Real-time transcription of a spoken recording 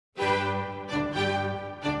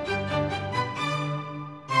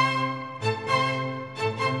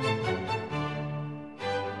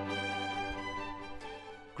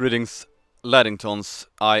Greetings, Laddingtons.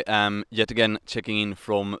 I am yet again checking in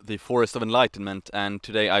from the Forest of Enlightenment, and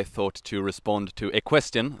today I thought to respond to a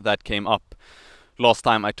question that came up last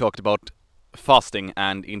time I talked about fasting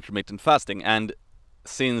and intermittent fasting. And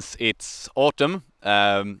since it's autumn,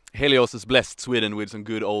 Helios has blessed Sweden with some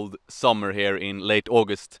good old summer here in late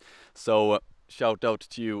August. So shout out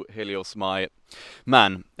to you, Helios, my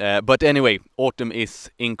man. But anyway, autumn is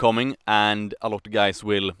incoming and a lot of guys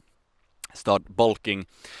will start bulking,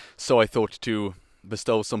 so I thought to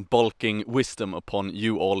bestow some bulking wisdom upon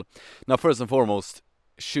you all. Now, first and foremost,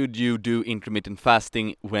 should you do intermittent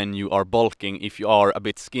fasting when you are bulking? If you are a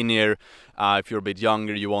bit skinnier, if you're a bit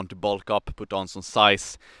younger, you want to bulk up, put on some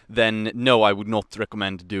size, then no, I would not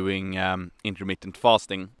recommend doing intermittent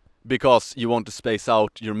fasting, because you want to space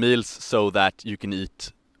out your meals so that you can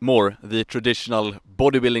eat more. The traditional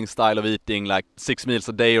bodybuilding style of eating, like 6 meals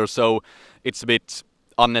a day or so, it's a bit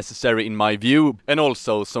unnecessary in my view. And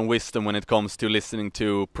also some wisdom when it comes to listening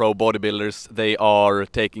to pro bodybuilders. They are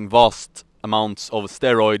taking vast amounts of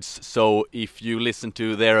steroids, so if you listen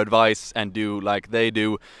to their advice and do like they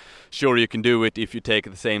do, sure, you can do it if you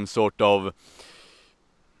take the same sort of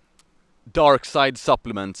dark side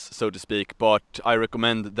supplements, so to speak, but I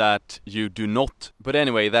recommend that you do not. But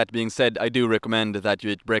anyway, that being said, I do recommend that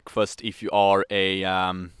you eat breakfast if you are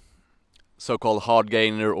a so-called hard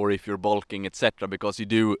gainer, or if you're bulking, etc., because you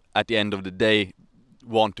do at the end of the day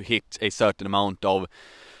want to hit a certain amount of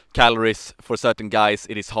calories. For certain guys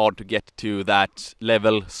it is hard to get to that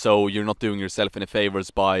level, so you're not doing yourself any favors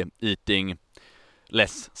by eating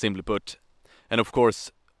less, simply put. And of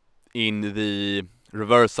course, in the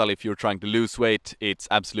reversal, if you're trying to lose weight, it's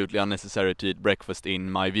absolutely unnecessary to eat breakfast in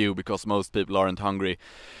my view, because most people aren't hungry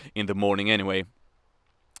in the morning anyway.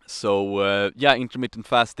 So yeah, intermittent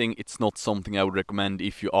fasting, it's not something I would recommend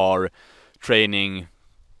if you are training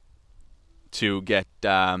to get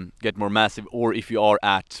more massive, or if you are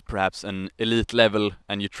at perhaps an elite level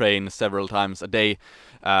and you train several times a day.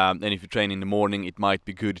 And if you train in the morning, it might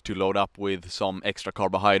be good to load up with some extra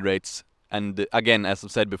carbohydrates. And again, as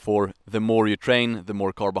I've said before, the more you train, the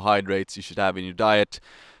more carbohydrates you should have in your diet.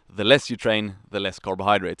 The less you train, the less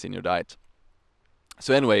carbohydrates in your diet.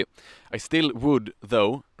 So anyway, I still would,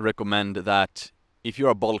 though, recommend that if you're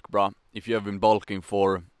a bulk bra, if you have been bulking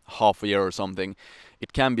for half a year or something,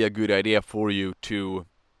 it can be a good idea for you to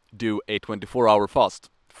do a 24-hour fast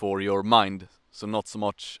for your mind. So not so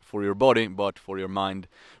much for your body, but for your mind,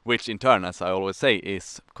 which in turn, as I always say,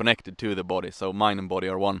 is connected to the body. So mind and body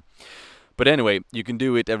are one. But anyway, you can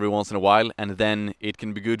do it every once in a while, and then it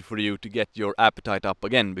can be good for you to get your appetite up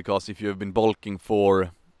again, because if you have been bulking for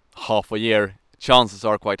half a year, chances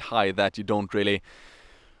are quite high that you don't really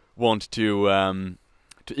want to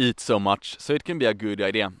eat so much, so it can be a good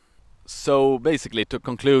idea. So basically, to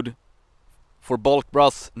conclude, for bulk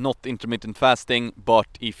bras, not intermittent fasting, but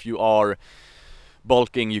if you are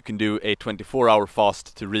bulking, you can do a 24-hour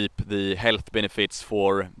fast to reap the health benefits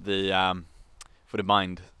for the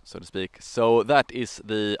mind, so to speak. So that is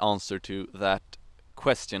the answer to that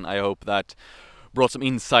question. I hope that brought some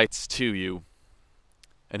insights to you.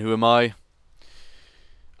 And who am I?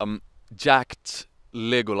 Jacked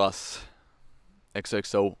Legolas.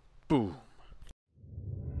 XOXO. Boo.